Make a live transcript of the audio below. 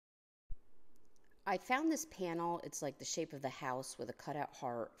I found this panel. It's like the shape of the house with a cutout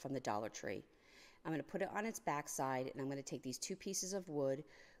heart from the Dollar Tree. I'm going to put it on its back side, and I'm going to take these two pieces of wood,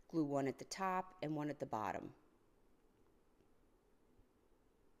 glue one at the top and one at the bottom.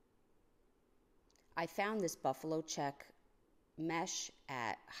 I found this buffalo check mesh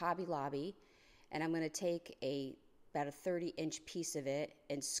at Hobby Lobby, and I'm going to take about a 30-inch piece of it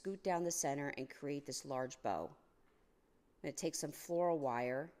and scoot down the center and create this large bow. I'm going to take some floral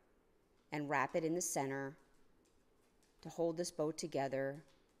wire and wrap it in the center to hold this bow together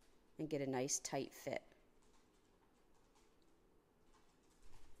and get a nice tight fit.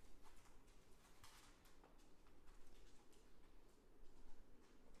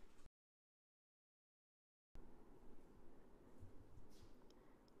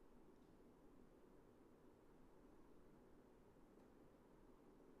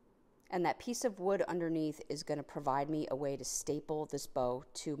 And that piece of wood underneath is going to provide me a way to staple this bow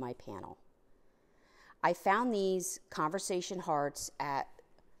to my panel. I found these conversation hearts at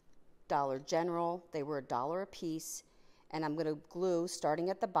Dollar General. They were $1 a piece, and I'm going to glue starting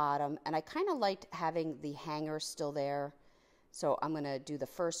at the bottom, and I kind of liked having the hanger still there, so I'm going to do the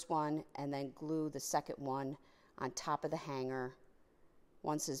first one and then glue the second one on top of the hanger.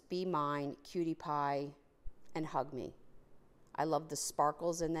 One says "Be Mine," "Cutie Pie," and "Hug Me." I love the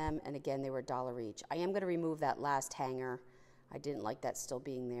sparkles in them, and again, they were $1 each. I am going to remove that last hanger. I didn't like that still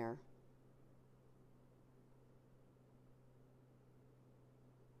being there.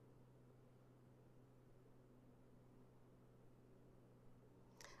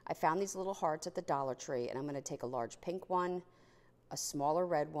 I found these little hearts at the Dollar Tree, and I'm going to take a large pink one, a smaller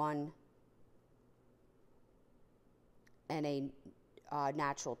red one, and a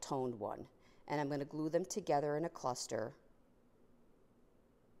natural toned one. And I'm going to glue them together in a cluster.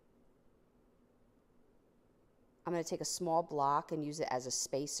 I'm going to take a small block and use it as a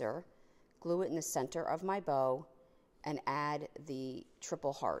spacer, glue it in the center of my bow, and add the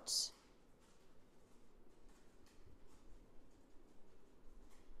triple hearts.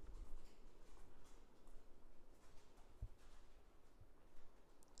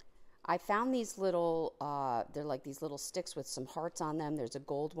 I found these little, they're like these little sticks with some hearts on them. There's a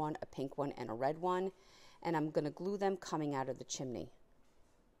gold one, a pink one, and a red one. And I'm going to glue them coming out of the chimney.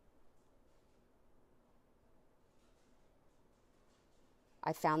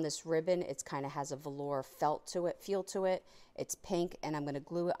 I found this ribbon. It kind of has a velour feel to it. It's pink, and I'm going to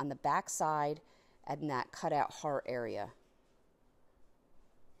glue it on the back side and that cutout heart area.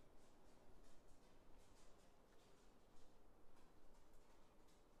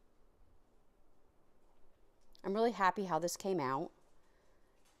 I'm really happy how this came out.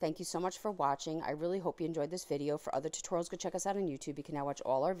 Thank you so much for watching. I really hope you enjoyed this video. For other tutorials, go check us out on YouTube. You can now watch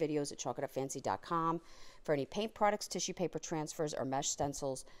all our videos at chalkitupfancy.com. For any paint products, tissue paper transfers, or mesh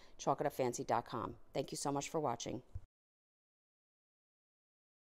stencils, chalkitupfancy.com. Thank you so much for watching.